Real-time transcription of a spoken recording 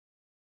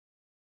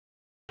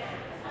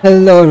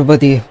Hello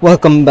everybody,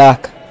 welcome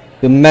back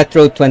to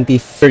Metro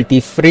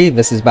 2033.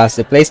 This is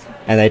basteplays,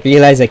 and I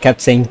realized I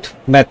kept saying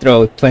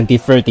Metro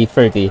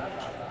 2030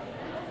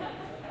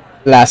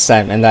 last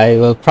time, and I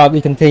will probably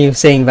continue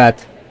saying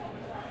that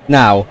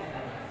now.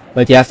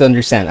 But you have to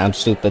understand, I'm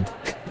stupid.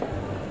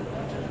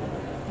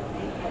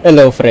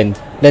 Hello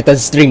friend, let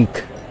us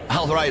drink.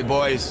 Alright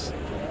boys,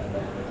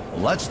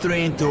 let's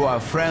train to our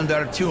friend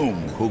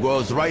Artyom, who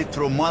goes right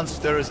through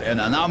monsters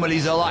and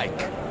anomalies alike.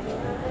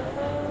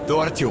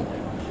 To Artyom.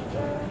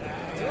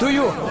 To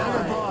you!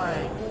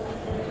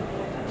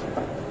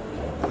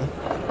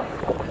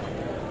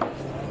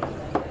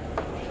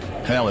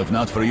 Hell, if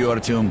not for you,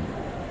 Artyom,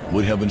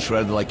 we'd have been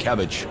shredded like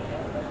cabbage.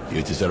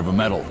 You deserve a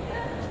medal.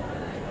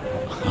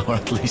 Or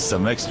at least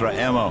some extra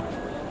ammo.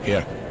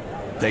 Here,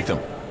 take them.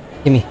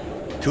 Gimme.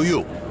 To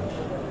you.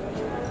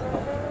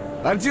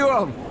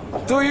 Artyom!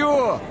 To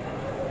you!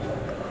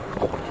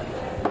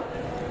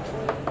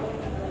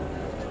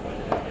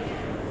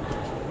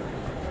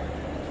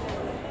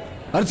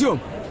 Artyom,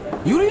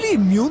 you really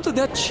immune to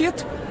that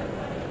shit?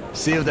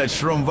 See if that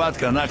shroom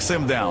vodka knocks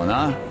him down,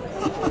 huh?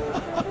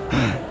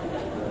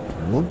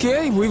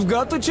 Okay, we've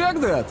got to check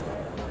that.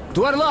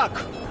 To our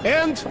luck,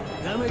 and to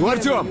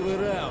Artyom.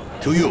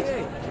 To you.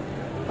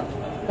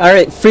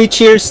 Alright, free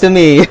cheers to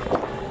me.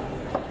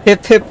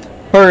 Hip hip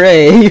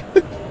hooray.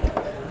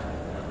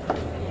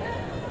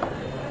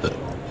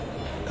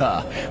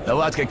 The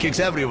vodka kicks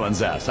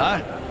everyone's ass,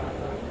 huh?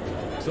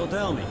 So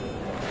tell me,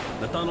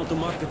 the tunnel to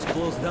market's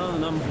closed down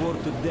and I'm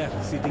bored to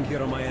death sitting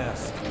here on my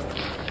ass.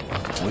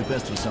 We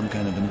passed through some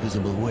kind of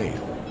invisible wave.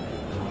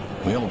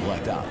 We all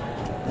blacked out.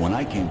 When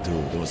I came to,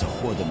 there was a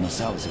horde of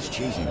Nosalises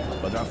chasing,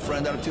 but our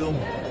friend Artyom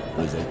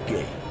was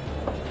okay.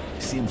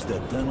 Seems the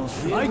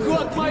tunnel's... I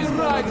got my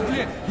rights,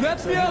 Glenn.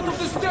 Let me out of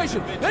the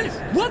station. Hey,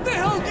 what the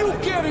hell do you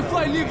care if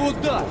I live or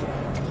die?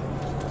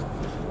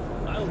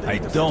 I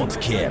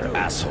don't care,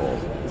 asshole.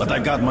 But I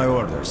got my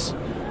orders.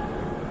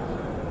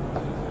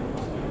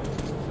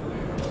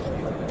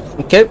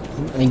 Okay,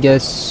 I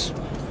guess...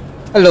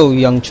 Hello,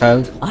 young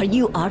child. Are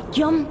you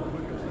Artyom?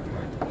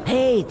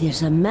 Hey,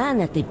 there's a man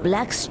at the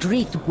Black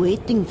Street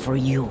waiting for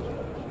you.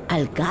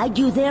 I'll guide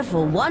you there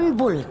for one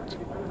bullet.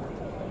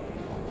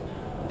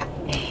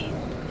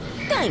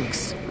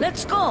 Thanks.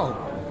 Let's go.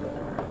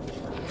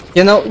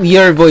 You know,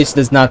 your voice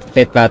does not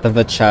fit that of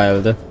a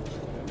child.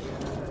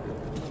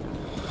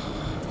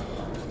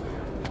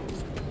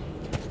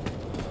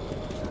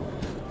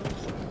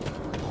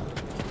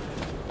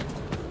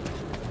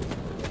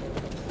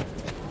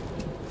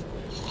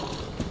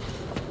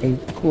 Okay,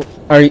 cool.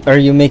 Are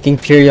you making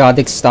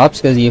periodic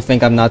stops because you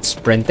think I'm not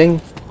sprinting?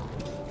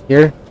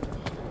 Here?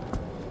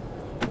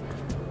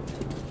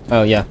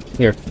 Oh yeah,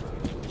 here.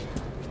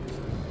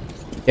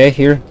 Okay,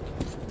 here.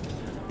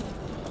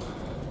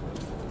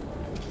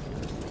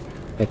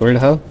 Like where the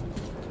hell?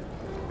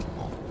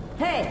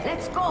 Hey,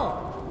 let's go.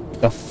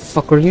 The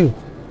fuck are you?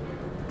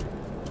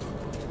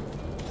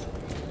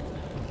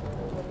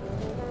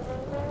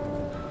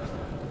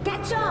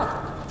 Catch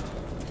up.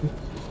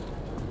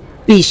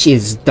 Beach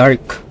is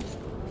dark.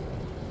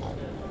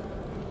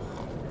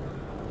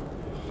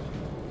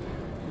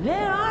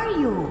 Where are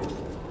you?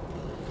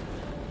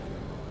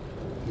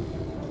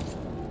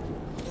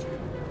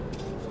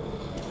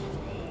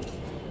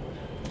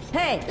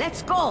 Hey,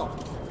 let's go.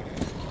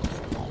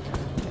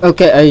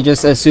 Okay, I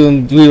just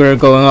assumed we were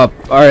going up.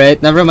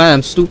 Alright, never mind,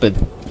 I'm stupid.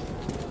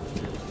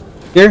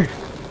 Here?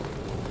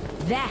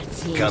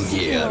 That's him. Come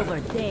sitting here. over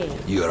there.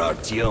 You're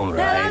Artyom, Where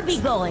right? I'll be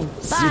going.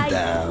 Sit Bye.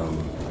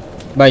 down.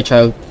 Bye,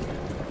 child.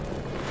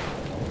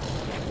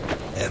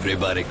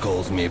 Everybody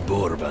calls me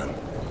Bourbon.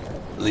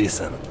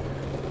 Listen,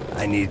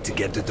 I need to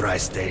get to Dry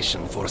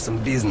Station for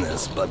some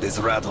business, but this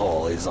rat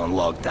hole is on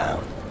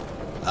lockdown.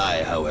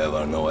 I,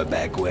 however, know a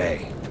back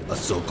way. A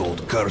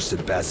so-called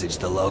cursed passage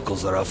the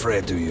locals are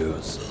afraid to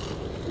use.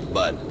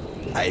 But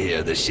I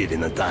hear the shit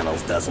in the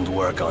tunnels doesn't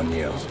work on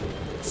you.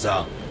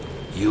 So,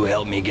 you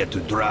help me get to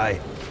Dry,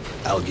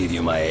 I'll give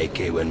you my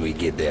AK when we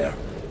get there.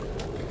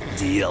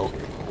 Deal?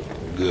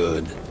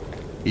 Good.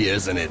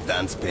 Here's an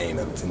advance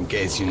payment in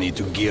case you need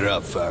to gear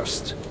up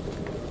first.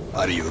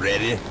 Are you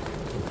ready?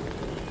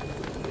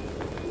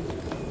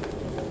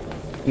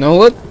 You know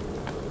what?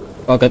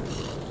 Fuck it.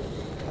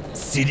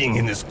 Sitting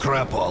in this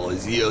crap hole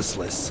is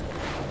useless.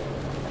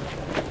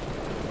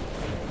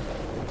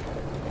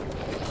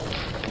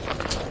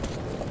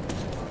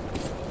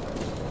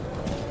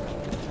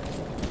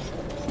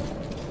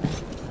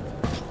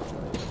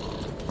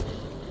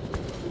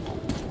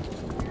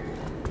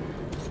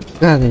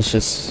 God, it's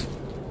just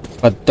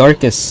the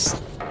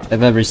darkest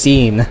I've ever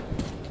seen.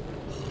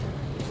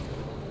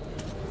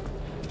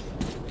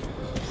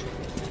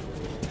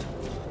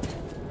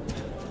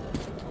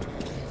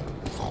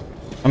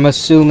 I'm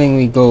assuming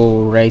we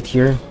go right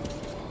here.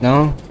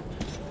 No?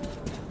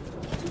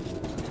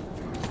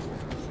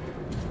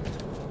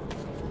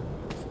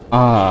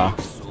 Ah.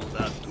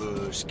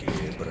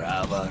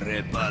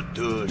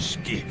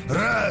 Repatushki.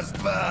 Раз,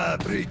 два,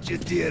 три,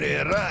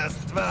 четыре. Раз,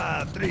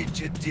 два, три,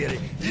 четыре.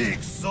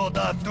 Их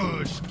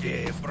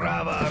содатушки.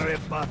 Право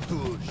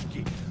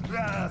репатушки.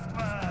 Раз,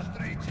 два,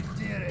 три,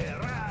 четыре.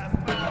 Раз,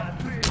 два,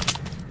 три.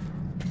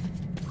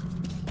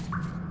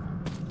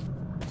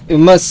 You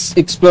must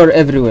explore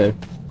everywhere.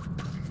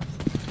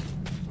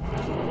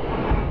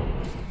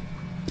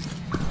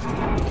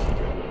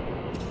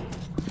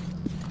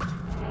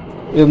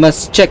 You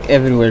must check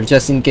everywhere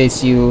just in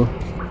case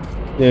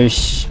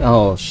there's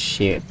oh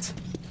shit.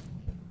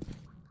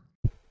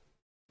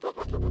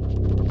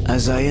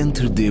 As I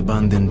entered the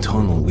abandoned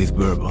tunnel with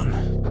Bourbon,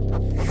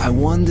 I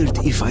wondered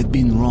if I'd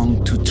been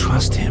wrong to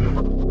trust him.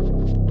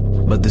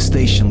 But the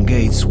station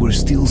gates were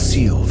still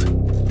sealed,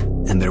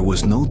 and there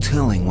was no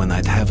telling when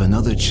I'd have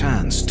another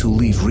chance to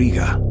leave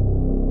Riga.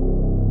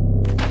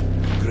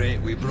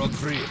 Great, we broke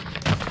free.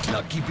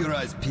 Now keep your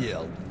eyes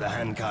peeled. The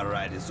handcar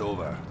ride is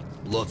over.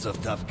 Lots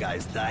of tough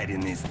guys died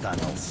in these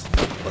tunnels.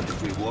 But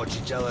if we watch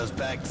each other's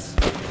backs,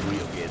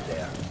 we'll get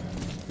there.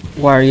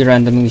 Why are you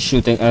randomly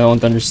shooting? I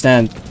don't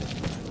understand.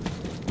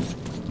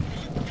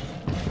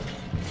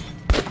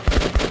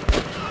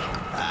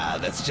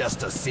 That's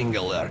just a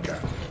single lurker.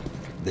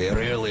 They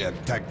rarely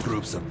attack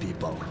groups of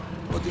people.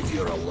 But if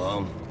you're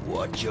alone,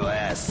 watch your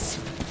ass.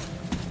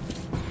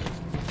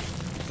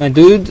 My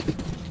dude.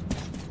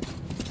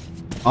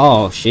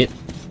 Oh shit.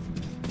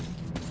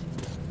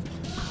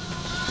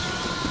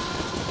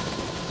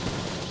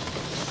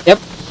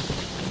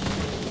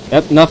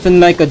 Yep, nothing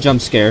like a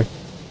jump scare.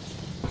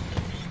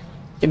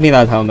 Give me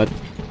that helmet.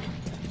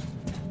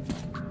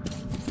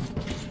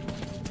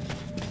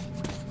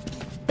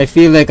 I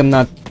feel like I'm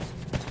not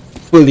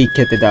fully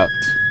kitted out.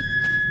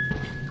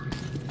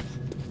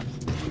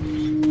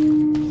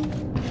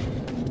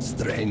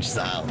 Strange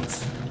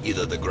sounds.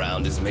 Either the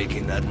ground is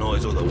making that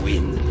noise or the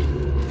wind.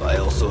 I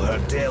also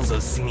heard tales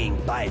of singing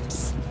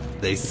pipes.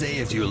 They say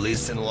if you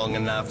listen long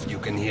enough, you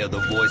can hear the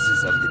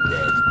voices of the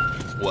dead.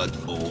 What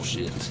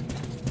bullshit.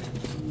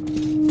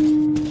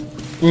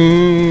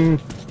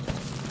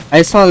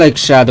 I saw like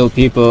shadow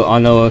people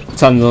on a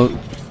tunnel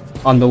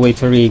on the way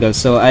to Riga,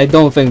 so I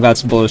don't think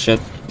that's bullshit.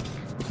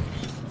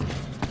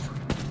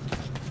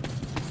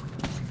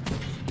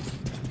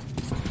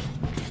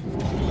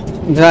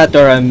 That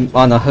or I'm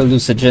on a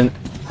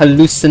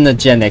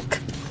hallucinogenic.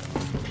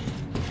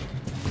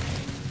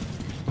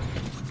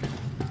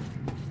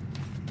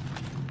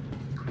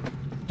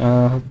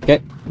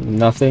 Okay,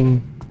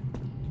 nothing.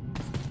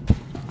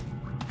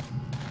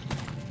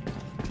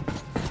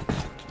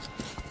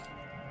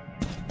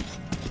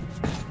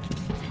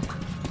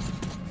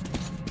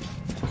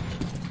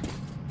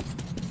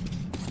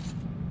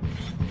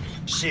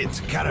 Shit,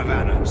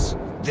 caravanners.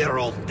 They're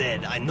all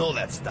dead, I know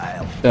that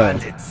style.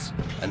 Bandits.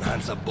 And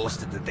Hansa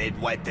boasted that they'd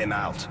wipe them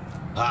out.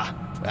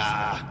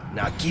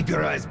 Now keep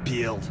your eyes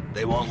peeled.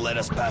 They won't let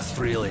us pass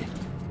freely.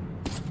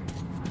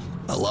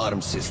 Alarm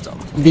system.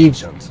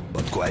 Ancient,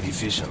 but quite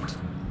efficient.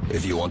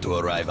 If you want to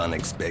arrive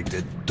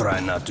unexpected,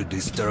 try not to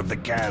disturb the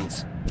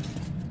cans.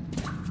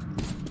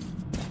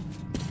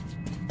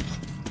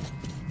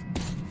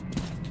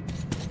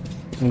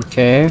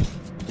 Okay.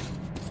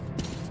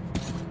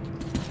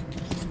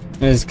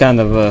 It's kind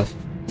of a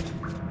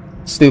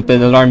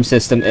stupid alarm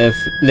system if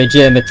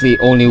legitimately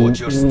only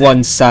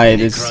one side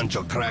is. Crunch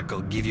or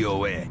crackle give you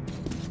away.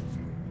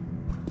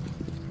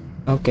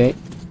 Okay.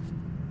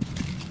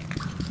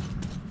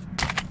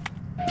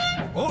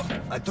 Oh,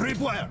 a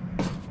tripwire!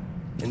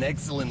 An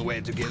excellent way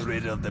to get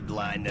rid of the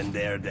blind and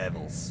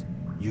daredevils.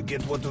 You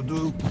get what to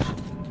do?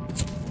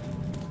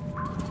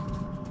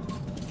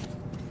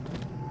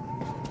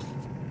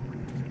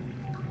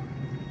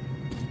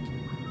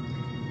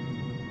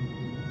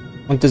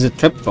 What does it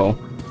trip for?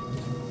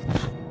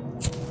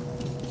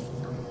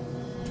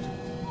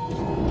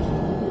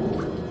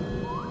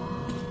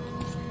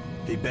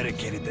 They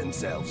barricaded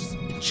themselves.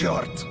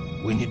 Short,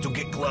 we need to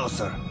get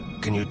closer.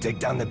 Can you take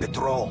down the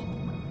patrol?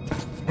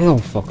 I don't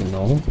fucking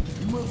know.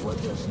 Мы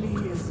подошли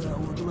из-за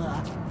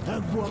угла.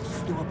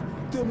 Гоп-стоп,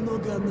 ты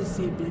много на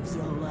себе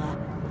взяла.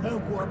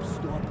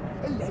 Гоп-стоп,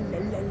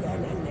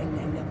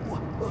 ля-ля-ля-ля-ля-ля-ля.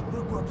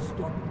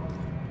 Гоп-стоп.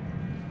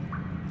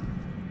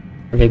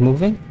 Are they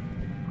moving?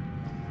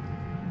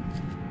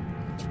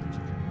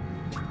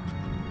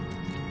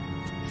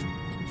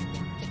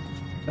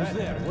 Who's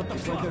there? What the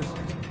fuck?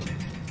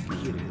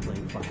 You're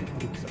playing fucking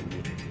tricks on me.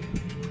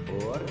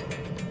 Or...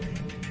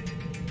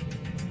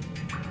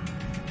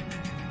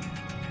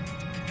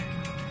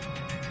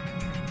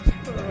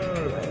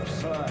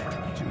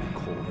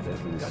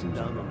 Got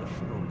down on the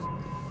shrooms.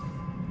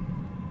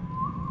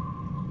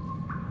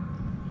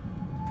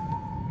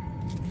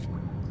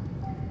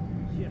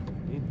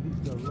 Yeah, ain't this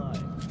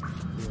alive?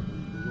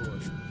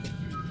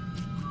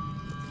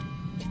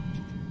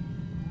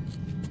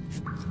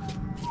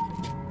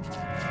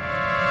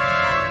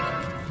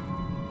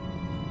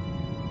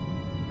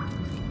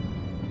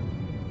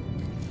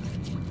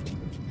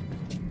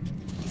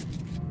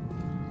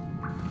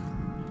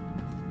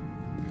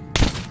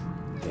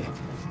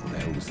 What the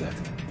hell was that?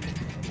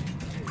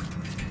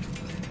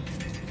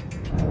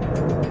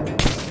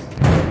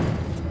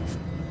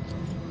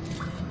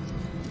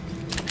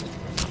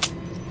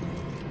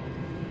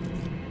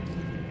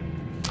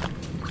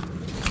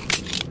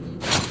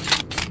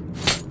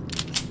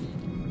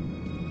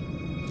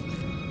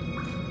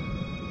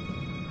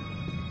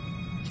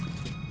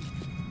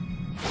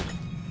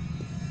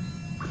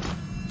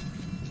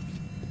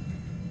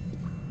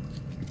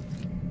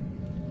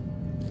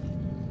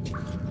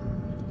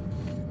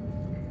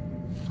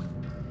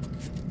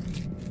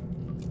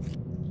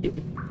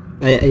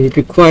 I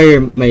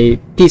require my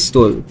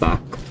pistol back.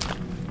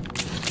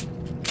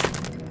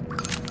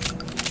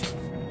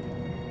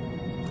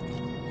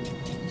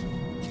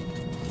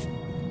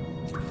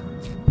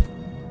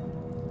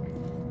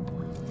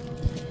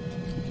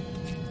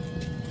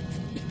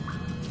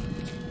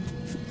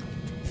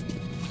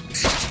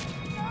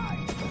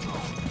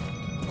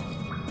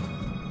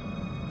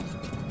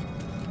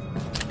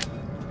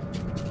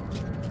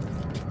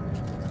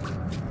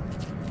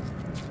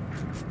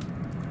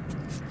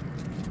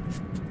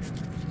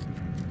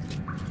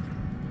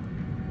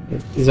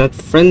 Is that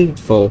friend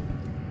foe?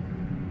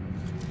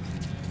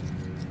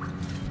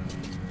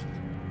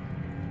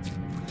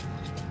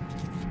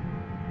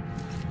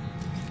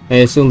 I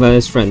assume that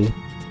is friend.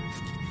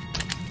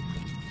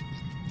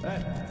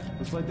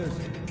 Looks like there's...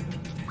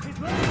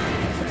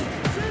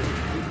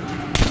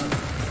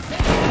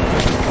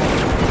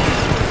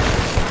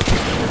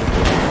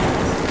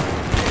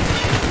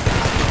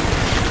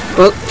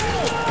 Well,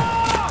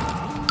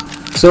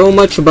 so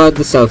much about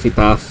the selfie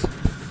path.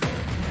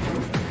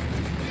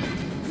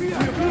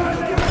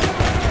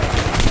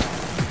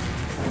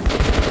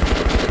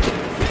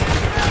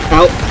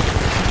 Ow.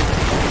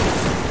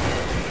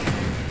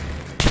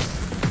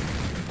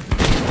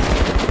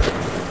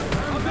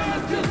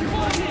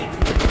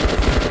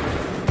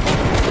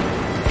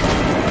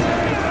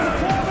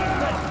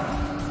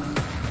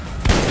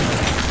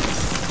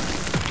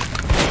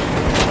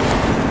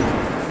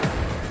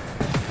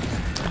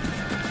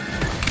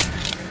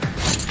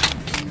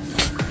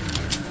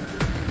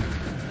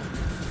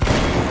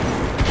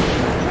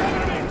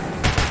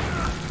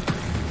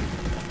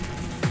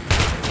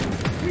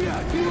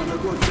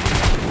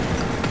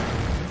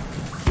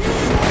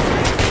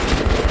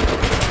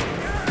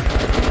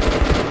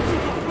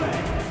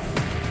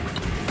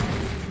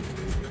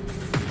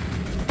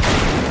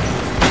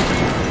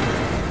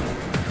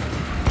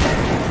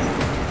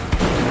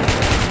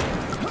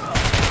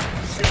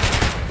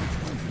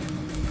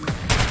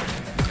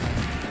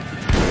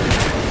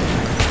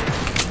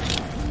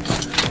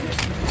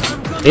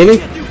 Really?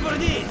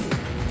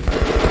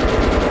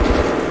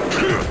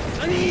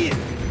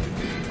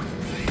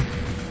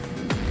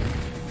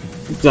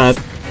 That...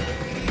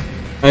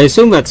 I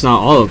assume that's not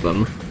all of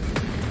them.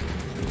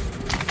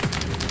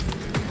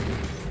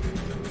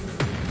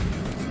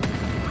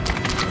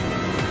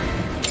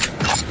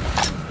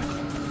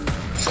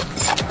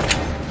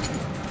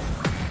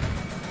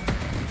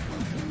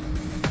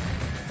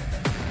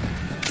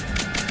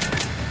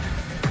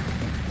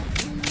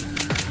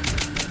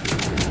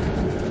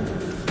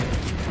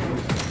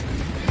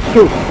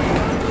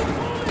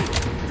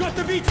 Got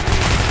the beat!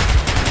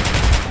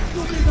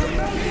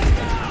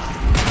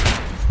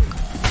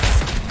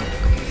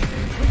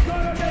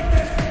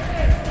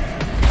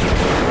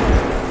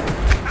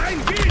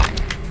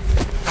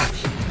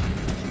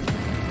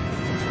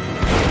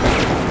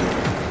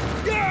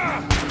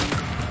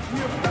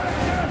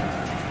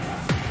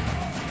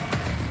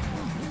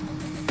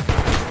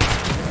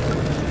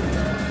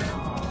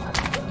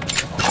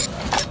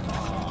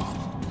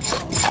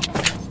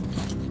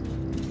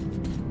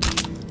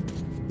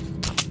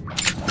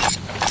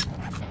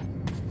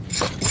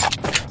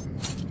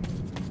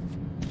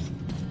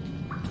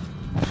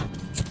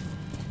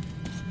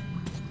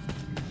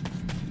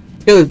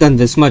 Could have done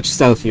this much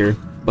stealthier,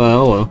 but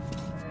oh well.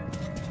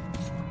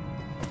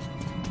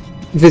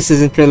 This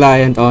isn't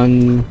reliant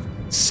on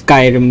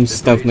Skyrim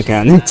stealth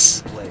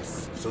mechanics.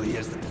 So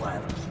here's the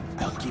plan.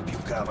 I'll keep you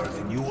covered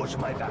and you watch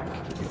my back.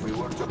 If we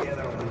work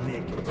together, we'll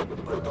make it.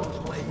 But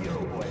don't play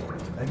hero boy.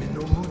 I'm in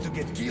no mood to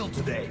get killed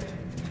today.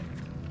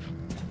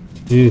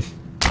 Ugh.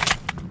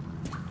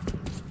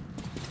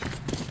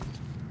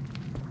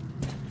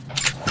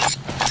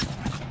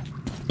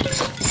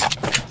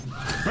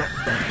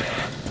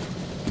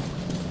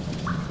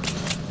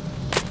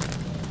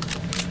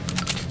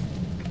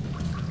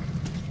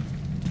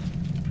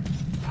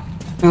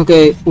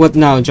 Okay, what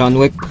now, John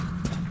Wick?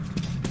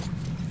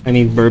 I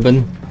mean,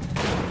 Bourbon.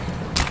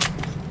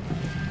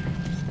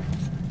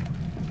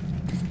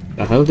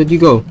 The hell did you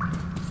go?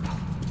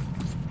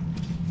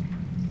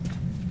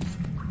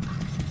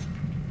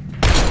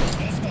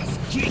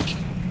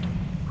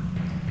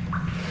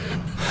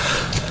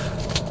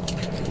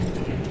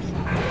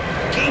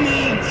 Come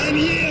on, I'm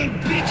here,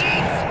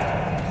 bitches!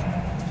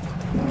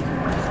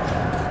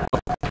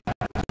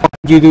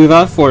 Did you do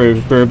that for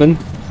Bourbon?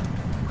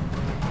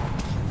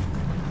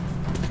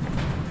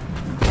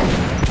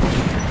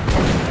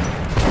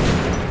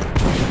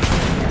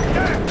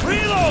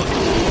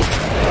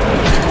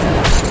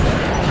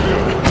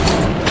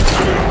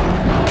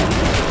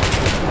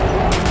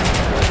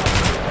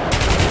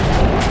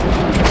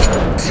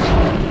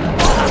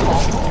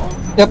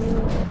 Yep.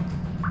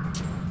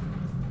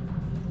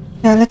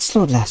 Yeah, let's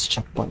load last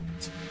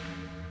checkpoint.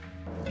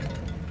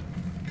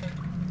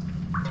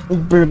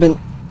 Bourbon,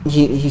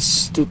 he's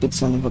stupid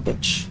son of a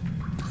bitch.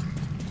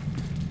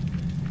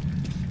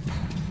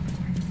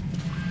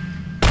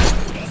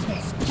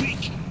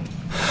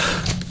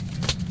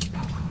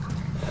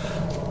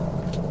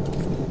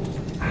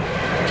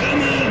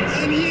 Come on,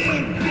 I'm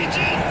here,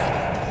 bitches!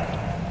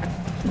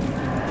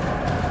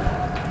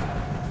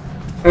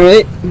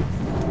 Alright.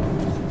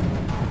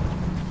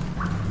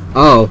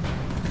 Oh,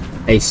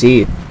 I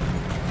see.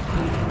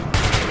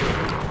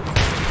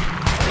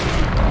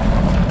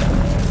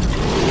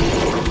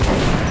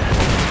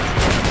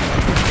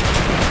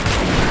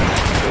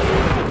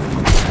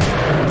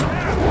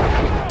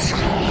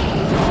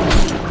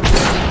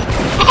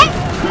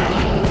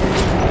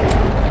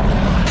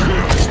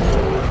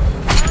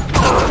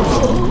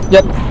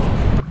 Yep.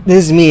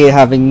 This is me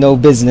having no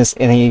business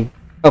in a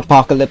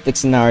apocalyptic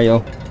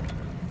scenario.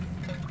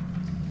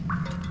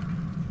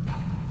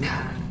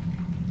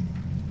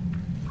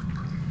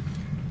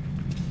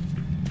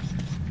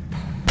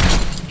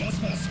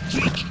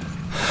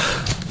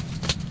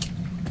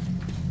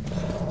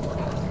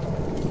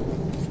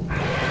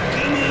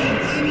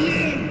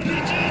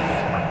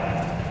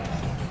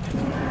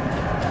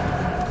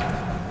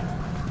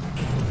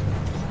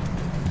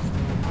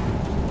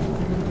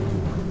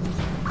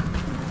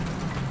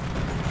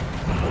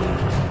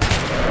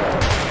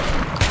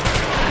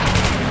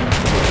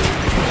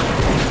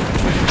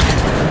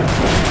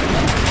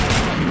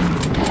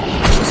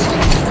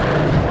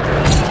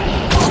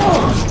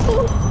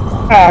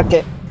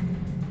 Okay.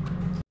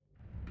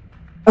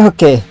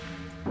 Okay.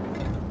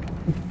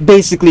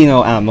 Basically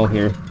no ammo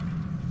here.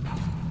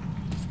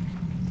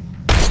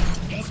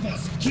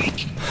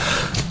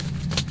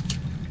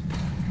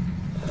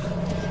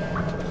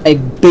 I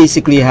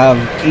basically have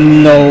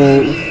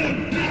no...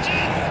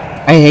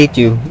 I hate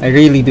you. I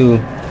really do.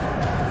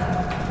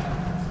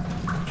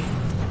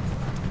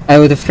 I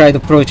would have tried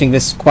approaching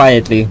this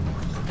quietly.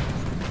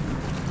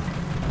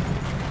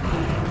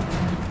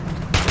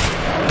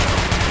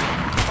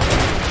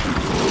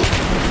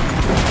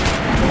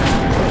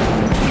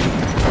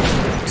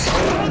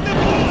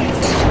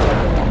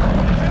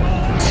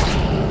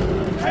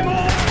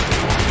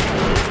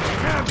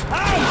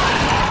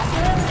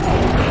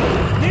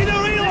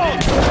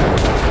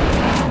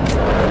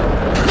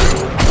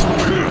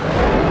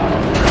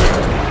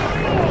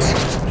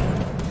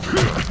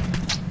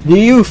 Do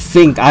you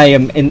think I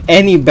am in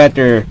any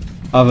better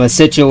of a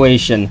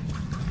situation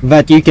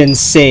that you can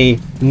say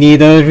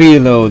need a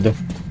reload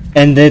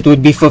and it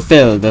would be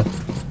fulfilled?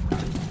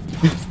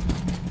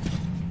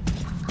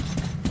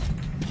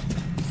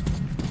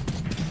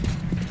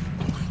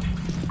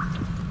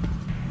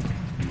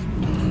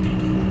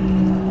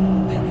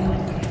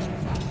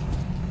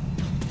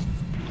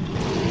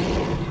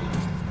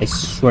 I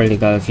swear to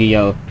God, if you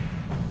yell.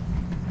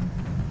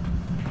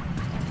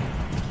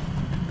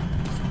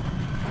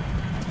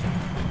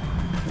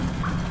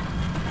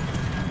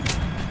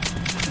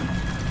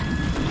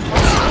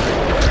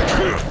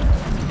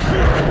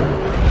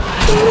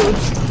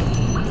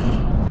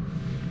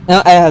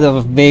 Now, I had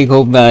a vague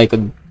hope that I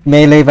could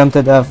melee them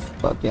to death,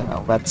 but you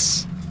know,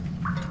 it's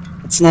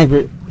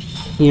neither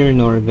here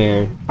nor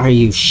there. Are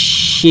you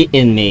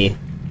shitting me?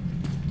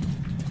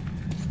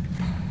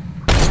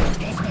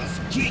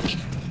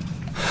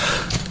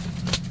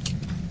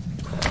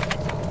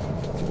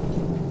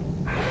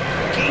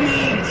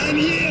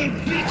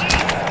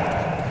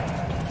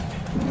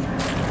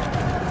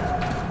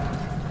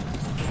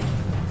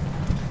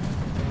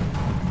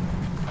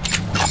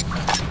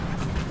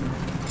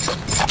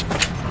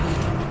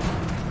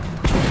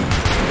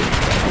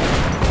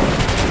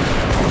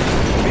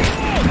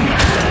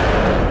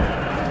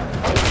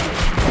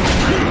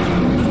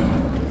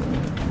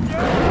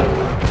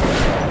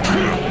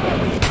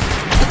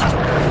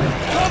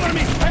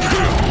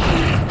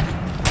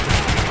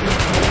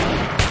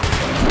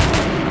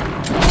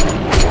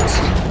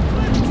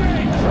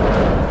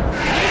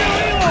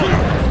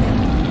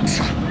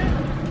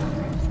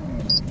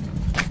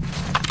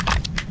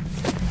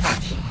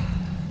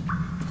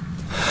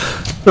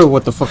 Oh,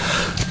 what the fuck?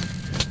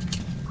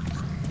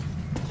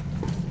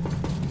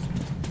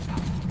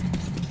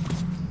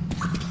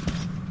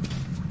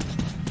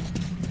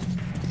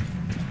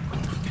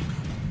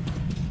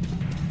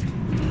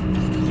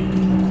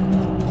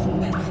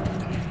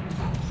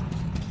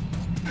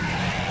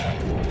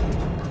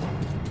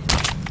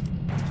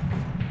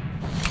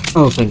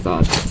 Oh, thank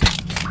God.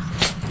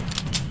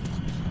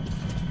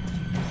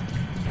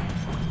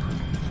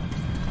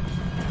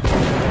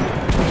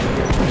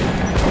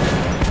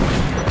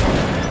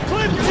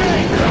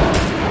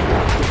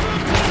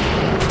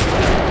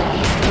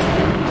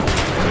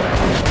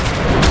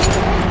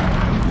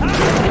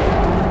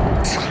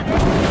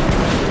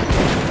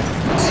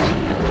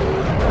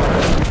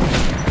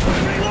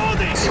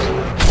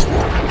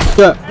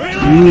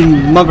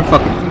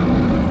 Motherfucker.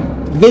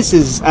 This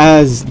is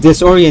as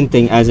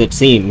disorienting as it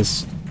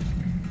seems.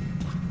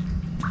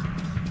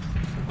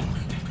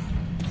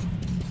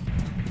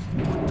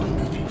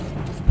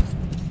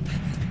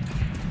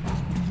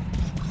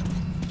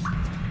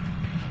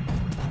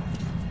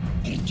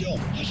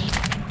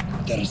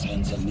 There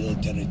sounds a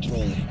military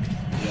trolley.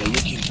 They are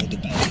looking for the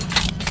bandits.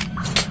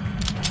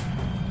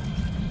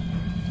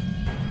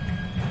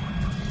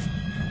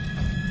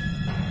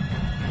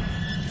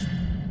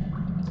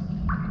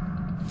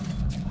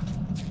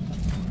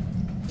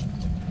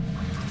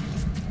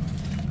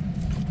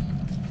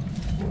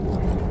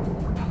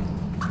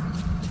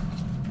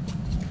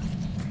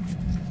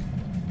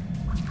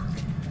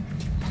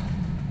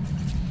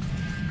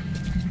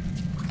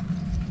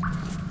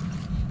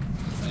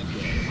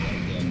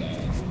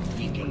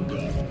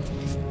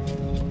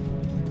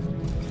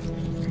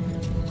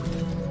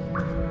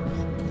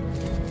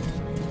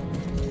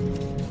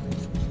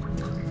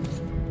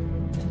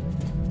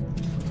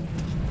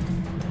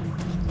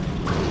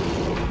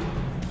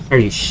 Are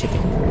you shitting?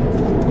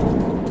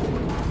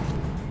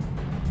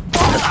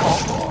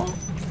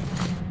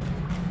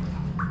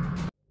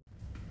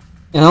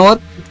 You know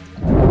what?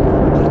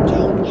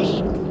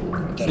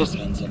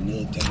 Tarzan's a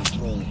military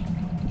trolley.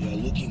 They are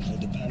looking for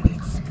the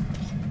bandits.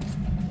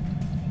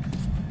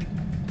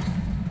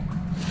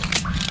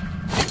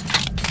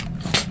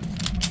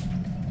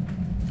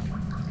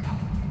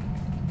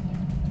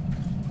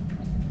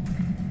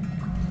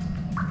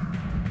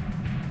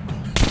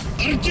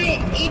 Артём,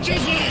 лучше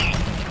fire!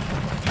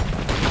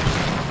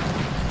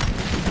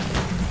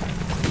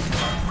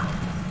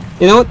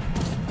 You know what?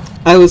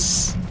 I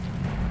was...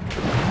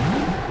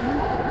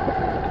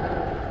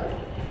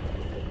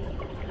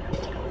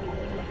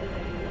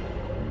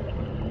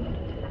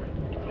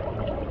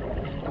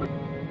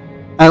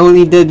 I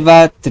only did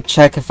that to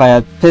check if I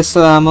had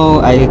pistol ammo.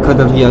 I could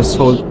have just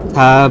hold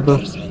tab.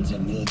 Tarzan's a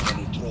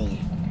military trolley.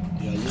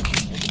 They are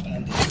looking for the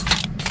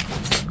bandits.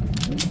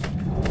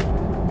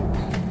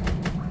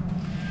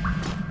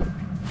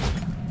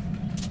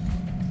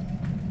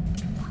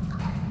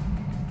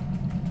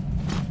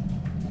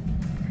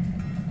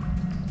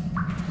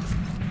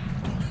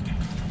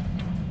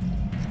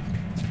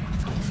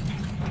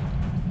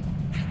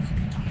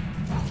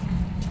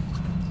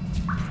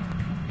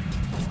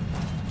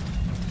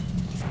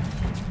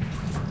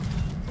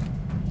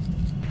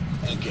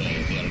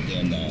 Okay, they're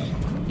there now.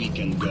 We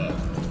can go.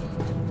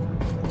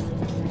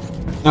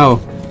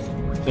 Oh,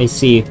 I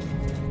see.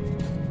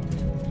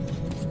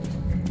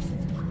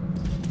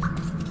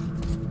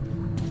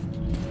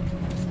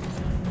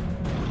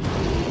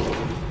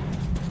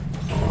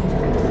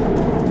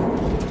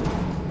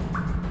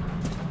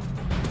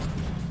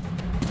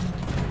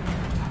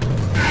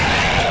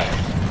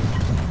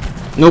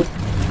 Nope.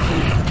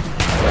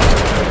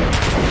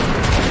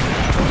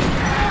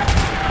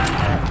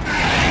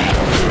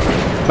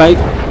 Bye.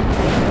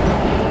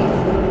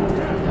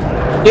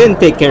 You didn't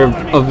take care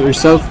of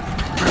yourself.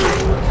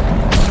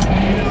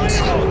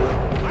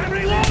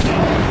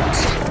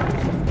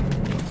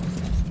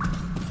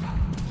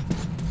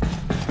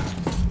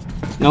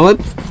 You know what?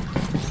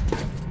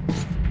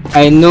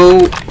 I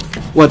know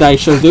what I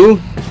shall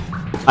do.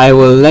 I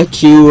will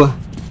let you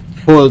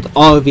hold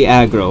all the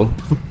aggro.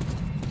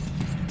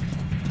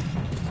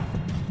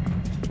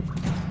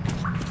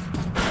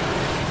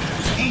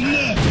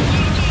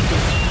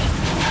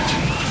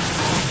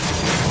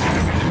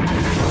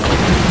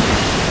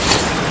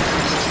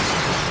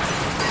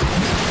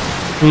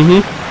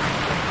 Mm-hmm.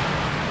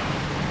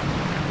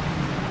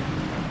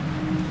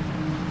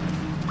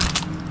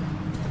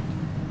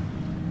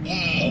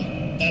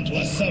 Wow, that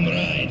was some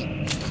ride.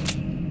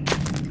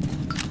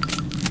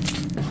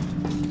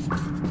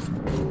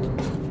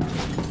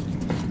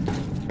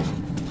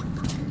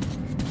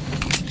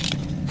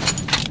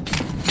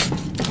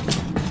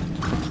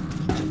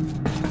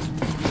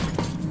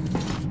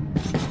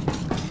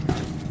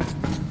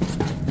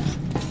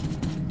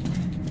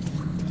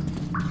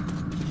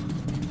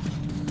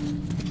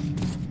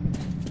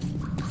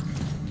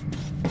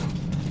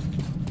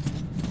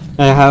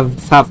 I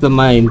have half the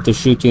mind to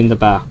shoot you in the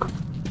back.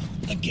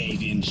 I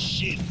gave him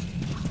shit.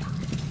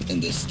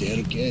 And the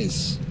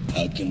staircase?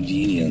 How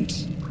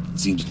convenient.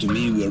 Seems to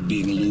me we're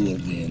being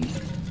lured in.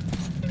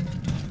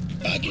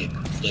 Pack it.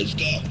 Let's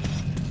go.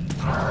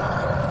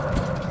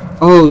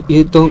 Oh,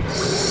 you don't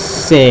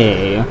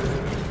say.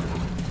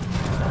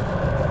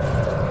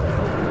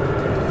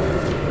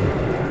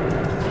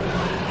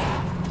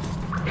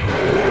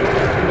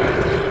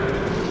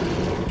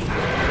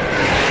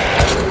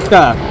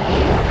 Ah.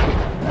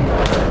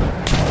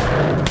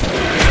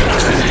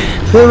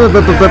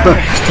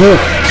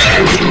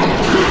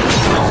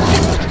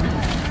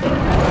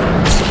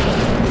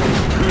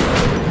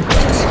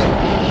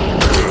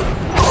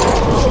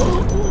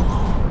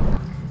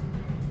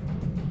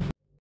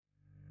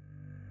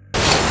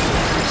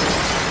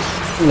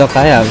 Look,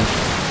 I have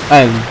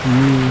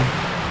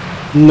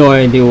no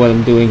idea what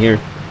I'm doing here.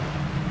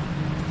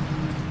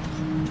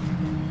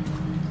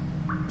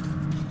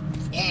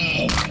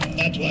 Wow,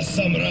 that was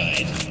some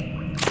ride.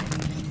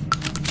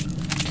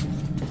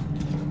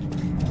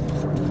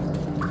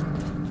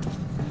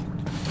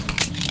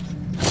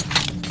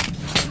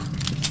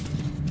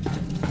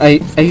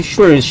 I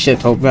sure as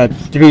shit hope that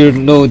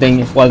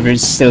reloading while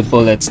there's still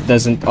bullets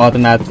doesn't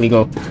automatically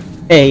go,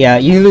 hey, yeah,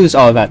 you lose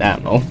all that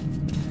ammo.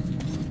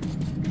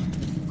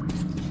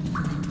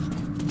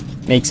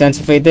 Makes sense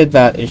if I did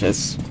that, it's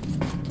just...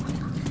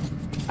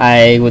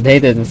 I would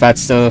hate it if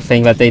that's the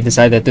thing that they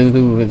decided to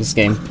do with this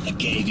game. I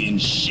gave him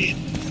shit.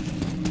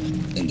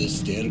 And the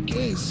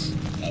staircase?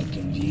 How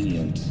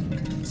convenient.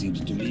 Seems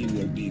to me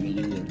we're being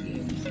lured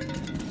in.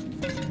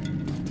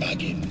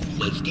 Pack it.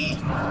 Let's go.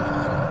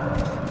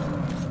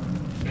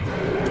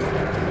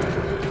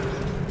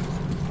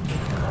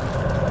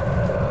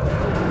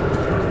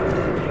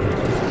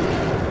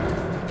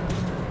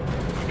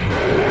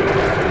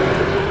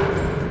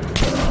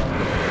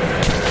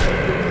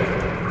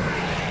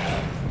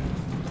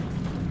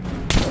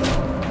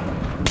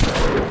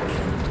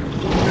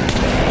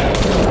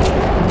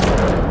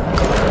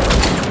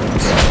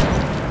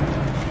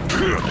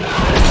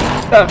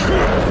 Okay,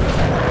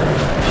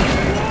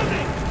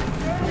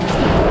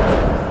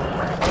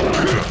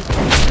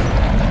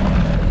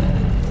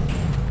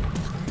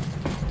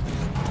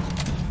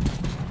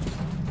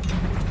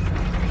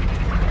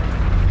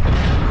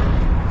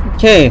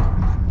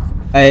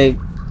 I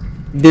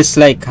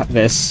dislike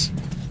this.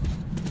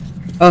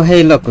 Oh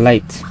hey look,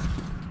 light.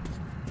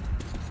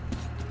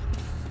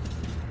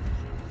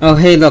 Oh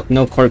hey look,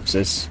 no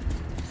corpses.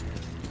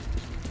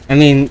 I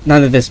mean,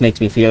 none of this makes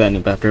me feel any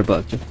better,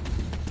 but...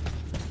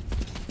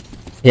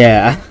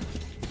 yeah.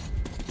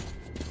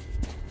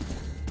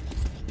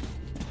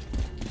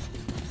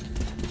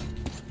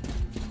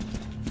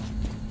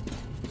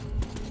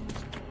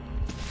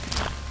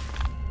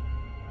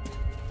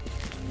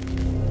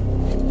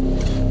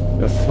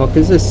 The fuck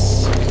is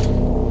this?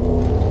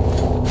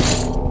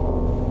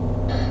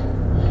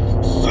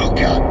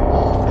 Suka!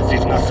 As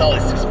if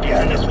Nasalis'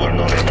 pianos were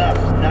not enough.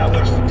 Now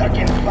we're stuck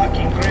in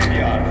fucking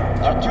graveyard.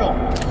 Artyom,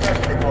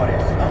 search the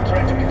bodies. I'll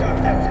try to get our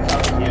asses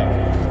out of here.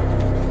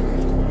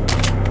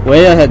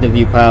 Way ahead of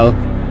you, pal.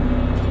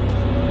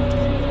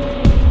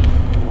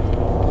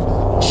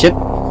 Shit.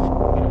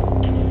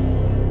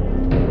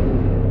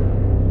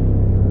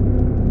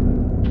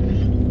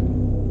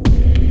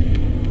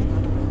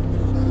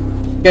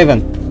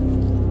 Kevin.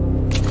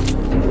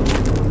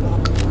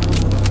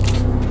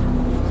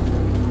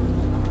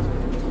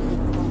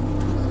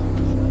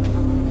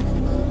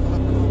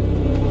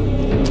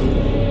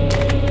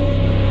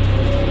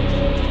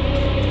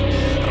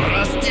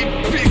 Rusty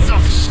piece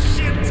of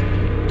shit!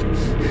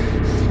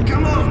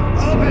 Come on,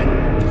 open!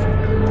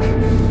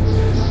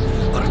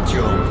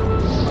 Artyom,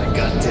 my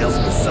gut tells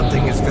me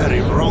something is very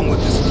wrong with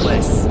this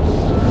place.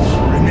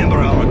 Remember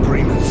our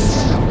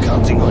agreements. I'm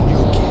counting on you,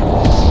 kid.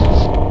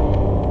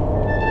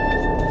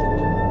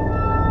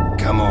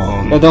 Come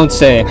on. Well, don't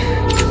say.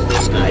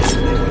 Nice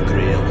little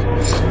grill. I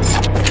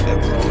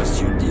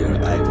promise you,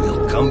 dear, I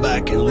will come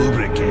back and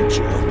lubricate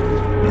you.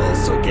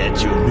 Also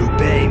get you new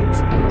paint.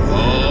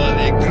 Oh,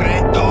 the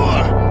great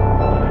door!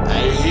 I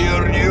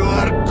hear you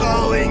are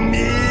calling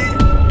me.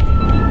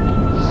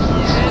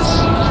 Yes,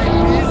 my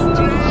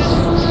mistress.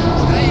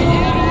 I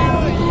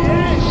hear you.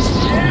 Yes,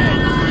 yes,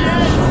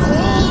 yes.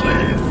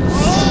 Always,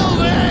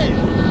 always.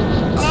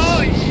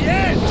 Oh,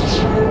 yes.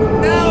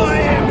 Now I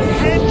am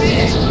happy.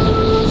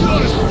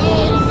 Your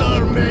songs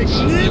are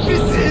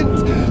magnificent.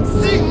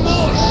 Sing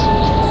more.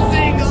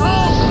 Sing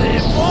only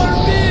for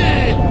me.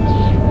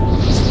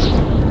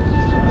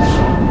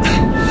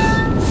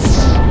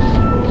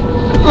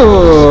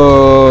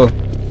 Oh.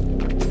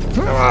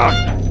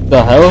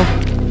 The hell?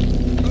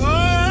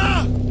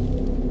 Ah!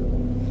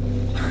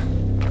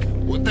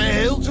 What the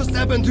hell just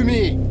happened to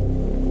me?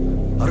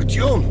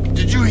 Artyom,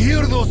 did you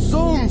hear those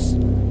songs?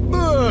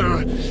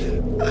 Brr,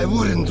 I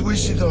wouldn't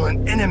wish it on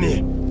an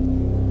enemy.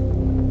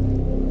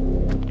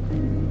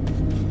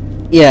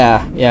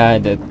 Yeah, I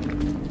did.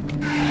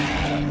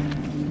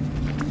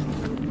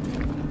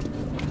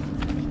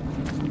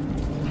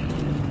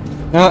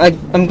 No,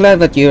 I'm glad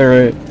that you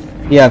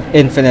have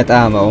infinite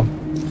ammo.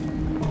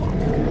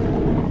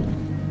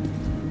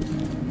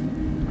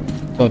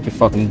 Don't you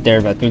fucking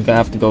dare that we're gonna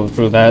have to go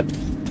through that.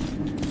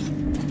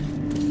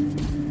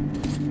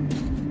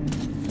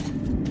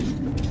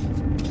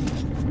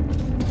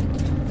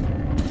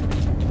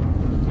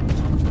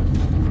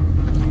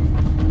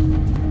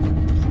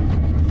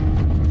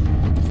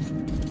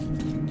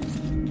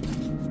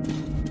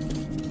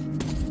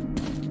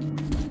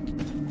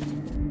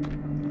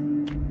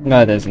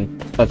 No, it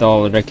isn't at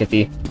all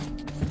rickety.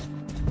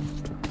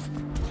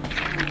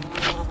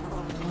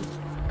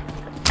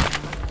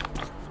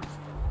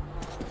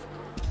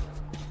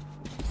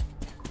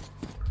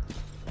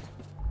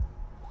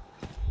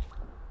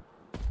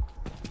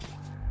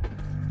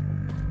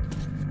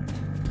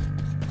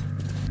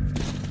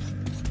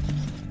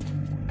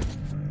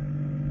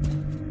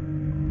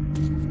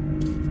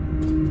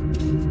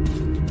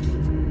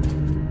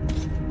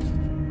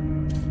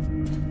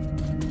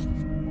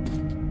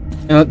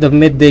 You know, the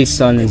midday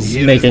sun is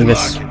Here making the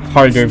this market.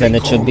 harder than Stay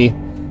it should be.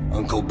 calm.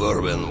 Uncle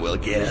Bourbon will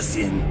get us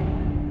in.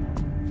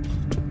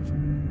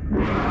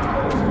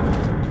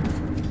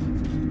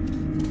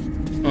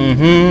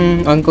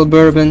 Uncle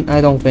Bourbon, I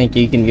don't think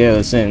you can get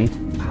us in.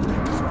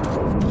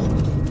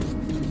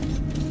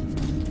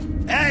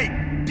 Hey,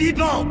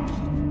 people!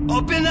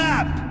 Open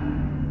up!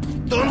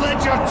 Don't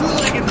let your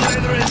two-legged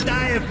brethren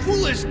die a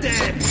foolish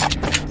death!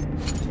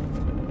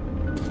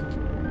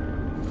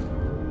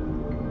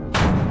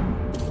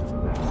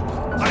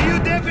 Are you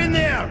deaf in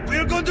there?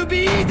 We're going to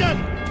be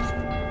eaten!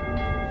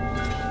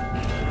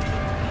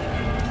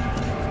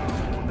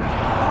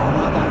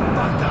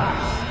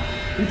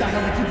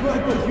 Keep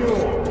right with you!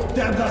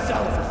 Damn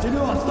Nasalis!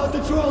 Senor, stop the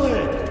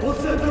trolley! We'll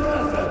send the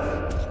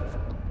asses!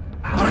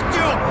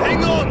 Artyom,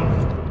 hang on!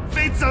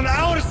 Fate's on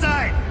our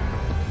side!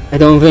 I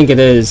don't think it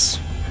is.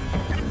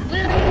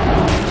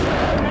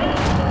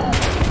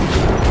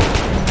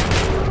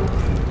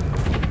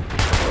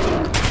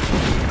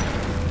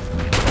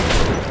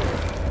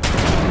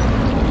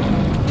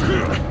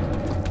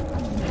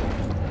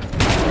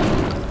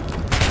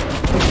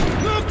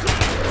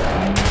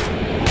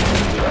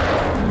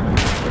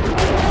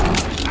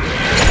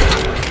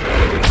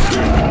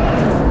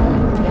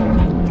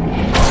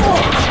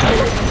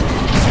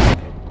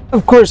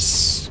 Of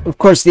course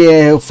the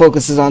AI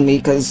focuses on me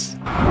because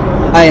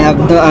I have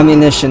no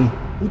ammunition.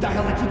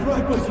 Удалите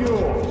тройку!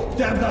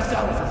 Damn the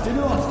silences!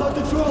 Семен, start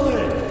the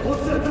trolley! We'll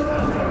set the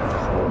assets!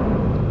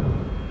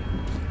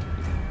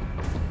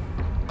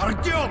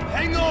 Artyom,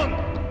 hang on!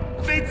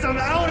 Fate's on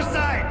our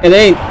side! It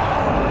ain't.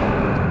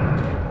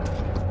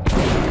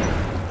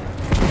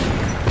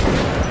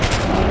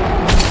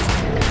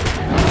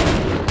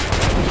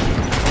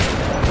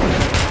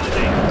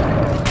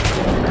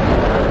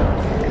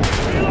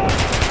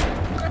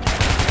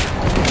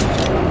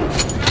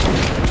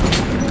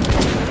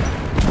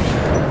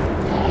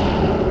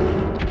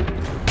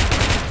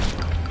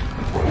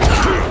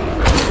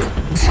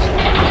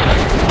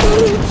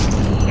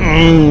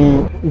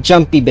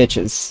 Jumpy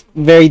bitches.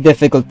 Very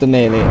difficult to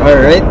melee.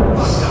 Alright.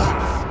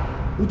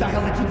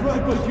 Удалите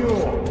тройку!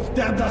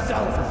 Damn the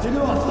silences!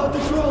 Семен, start the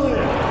trolley!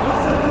 We'll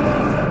set the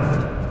assets!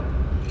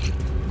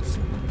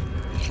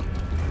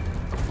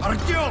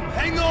 Artyom,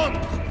 hang on!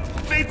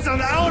 Fate's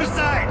on our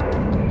side!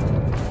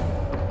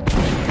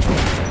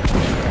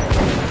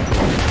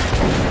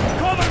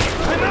 Cover me!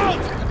 I'm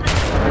out!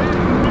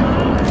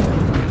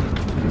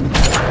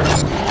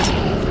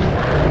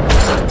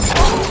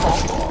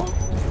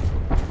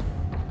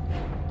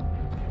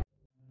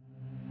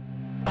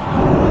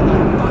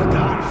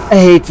 I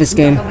hate this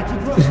game.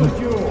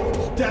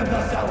 Damn the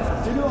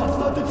silences! Семен,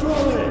 start the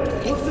trolley!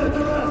 We'll set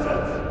the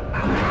assets!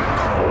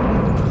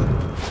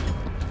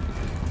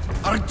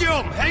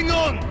 Artyom, hang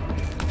on!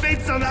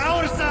 Fate's on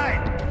our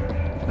side!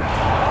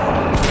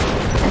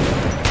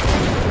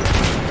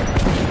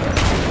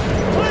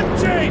 Clip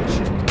change!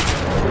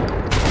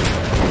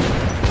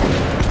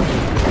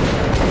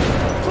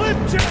 Clip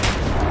change!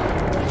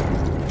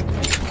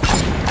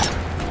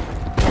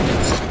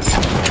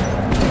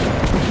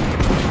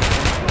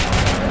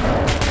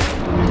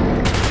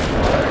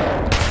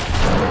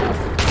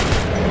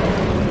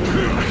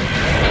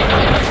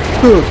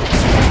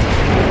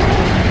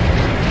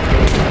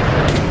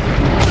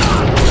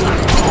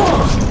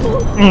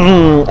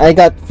 I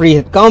got free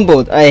hit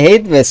comboed. I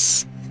hate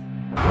this.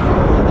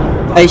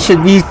 I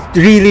should be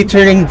really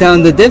turning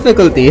down the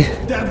difficulty.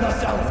 Damn the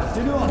silences!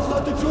 Семен,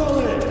 start the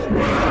trolley!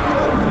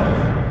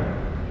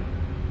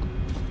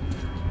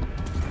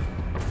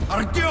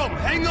 Artyom,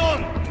 hang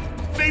on!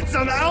 Fate's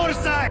on our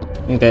side!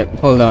 Okay,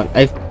 hold on.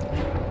 I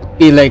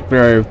feel like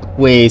there are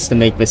ways to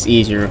make this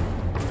easier.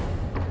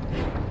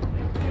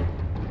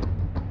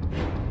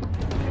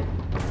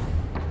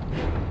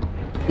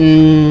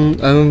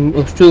 I'm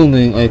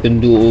assuming I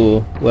can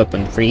do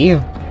weapon free.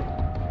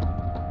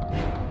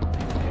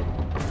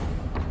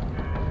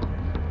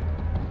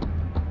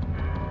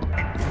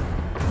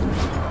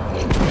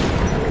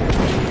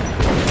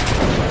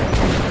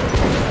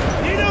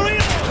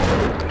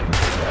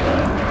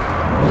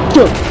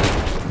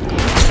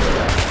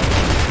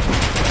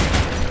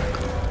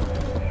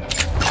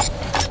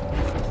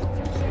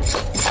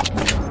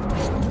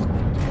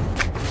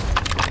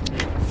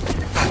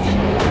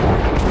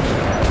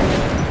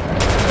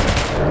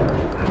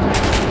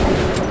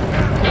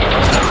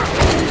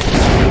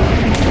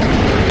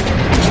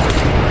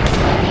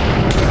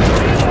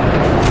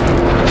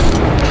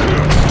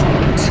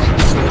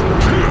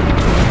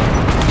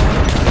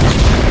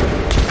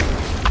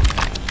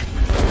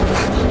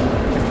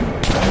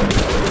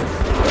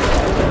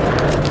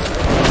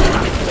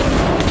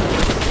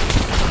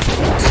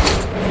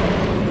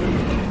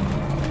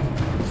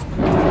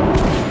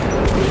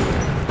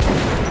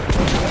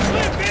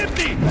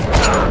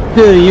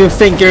 You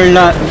think you're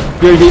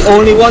the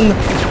only one?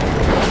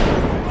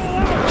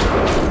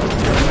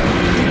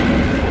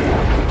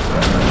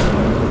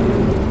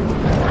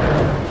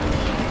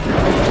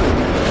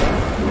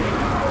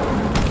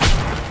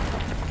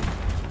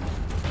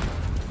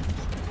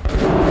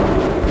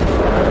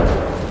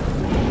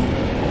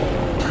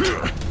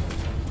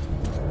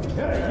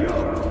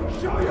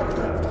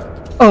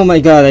 Oh my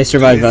god, I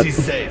survived that. He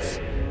says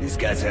these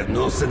guys have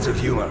no sense of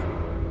humor.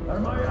 Are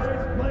my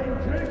eyes playing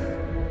tricks?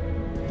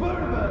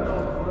 Bourbon,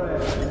 old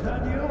friend, is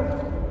that you?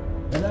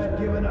 And I've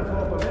given up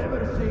hope of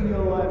ever seeing you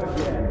alive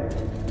again.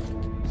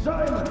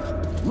 Simon,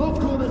 look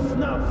who the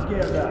snout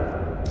scared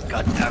at.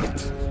 God damn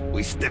it.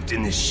 We stepped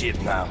in this shit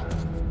now.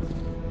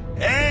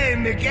 Hey,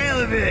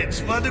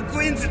 Mikhailovich, what a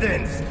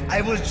coincidence.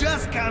 I was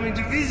just coming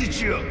to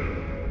visit you.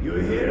 You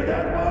hear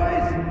that,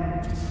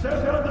 boys?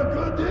 Set out the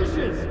good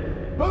dishes.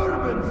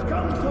 Bourbon's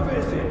come to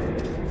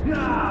visit.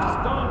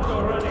 Now, don't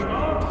go running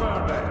off,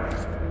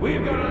 Bourbon.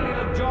 We've got a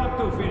little job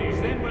to finish,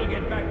 then we'll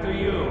get back to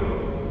you.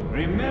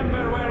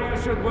 Remember where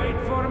you should wait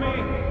for me?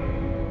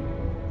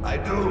 I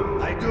do.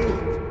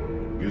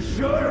 You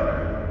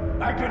sure?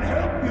 I can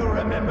help you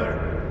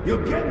remember. You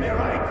get me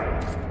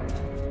right?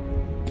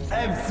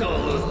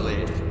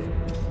 Absolutely.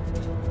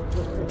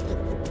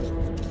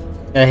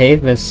 I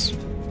hate this.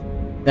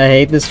 I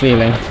hate this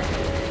feeling.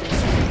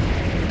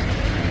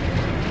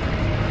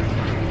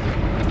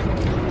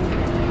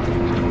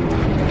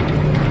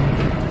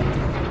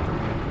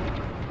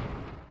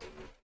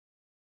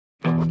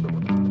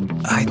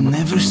 I'd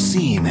never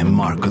seen a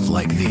market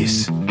like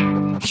this.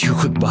 You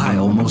could buy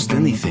almost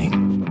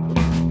anything.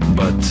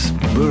 But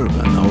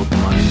Bourbon owed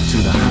money to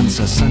the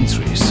Hansa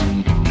sentries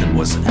and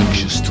was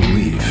anxious to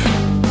leave.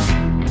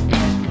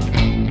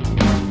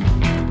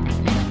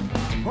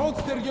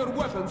 Holster your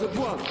weapons at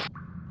once.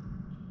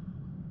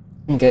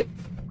 Okay.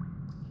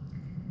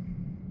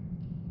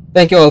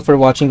 Thank you all for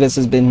watching. This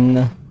has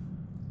been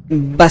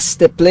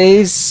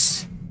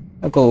basteplays.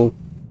 I'll go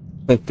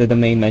click to the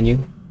main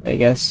menu, I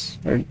guess.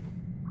 Or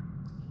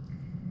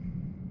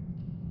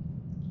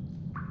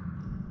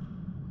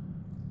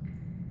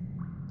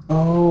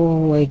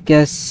oh, I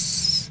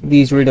guess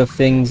these were the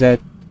things that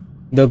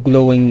the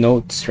glowing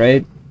notes,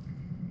 right?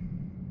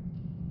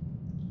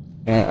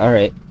 Yeah,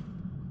 alright.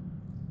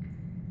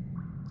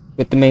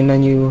 With the main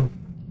menu,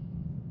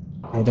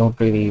 I don't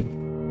really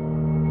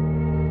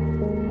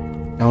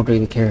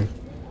care.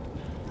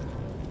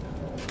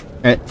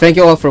 Alright, thank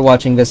you all for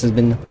watching. This has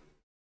been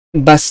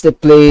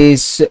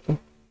basteplays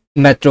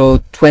Metro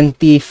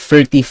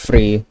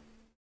 2033.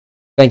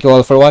 Thank you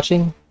all for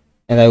watching,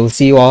 and I will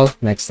see you all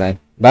next time.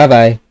 Bye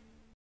bye.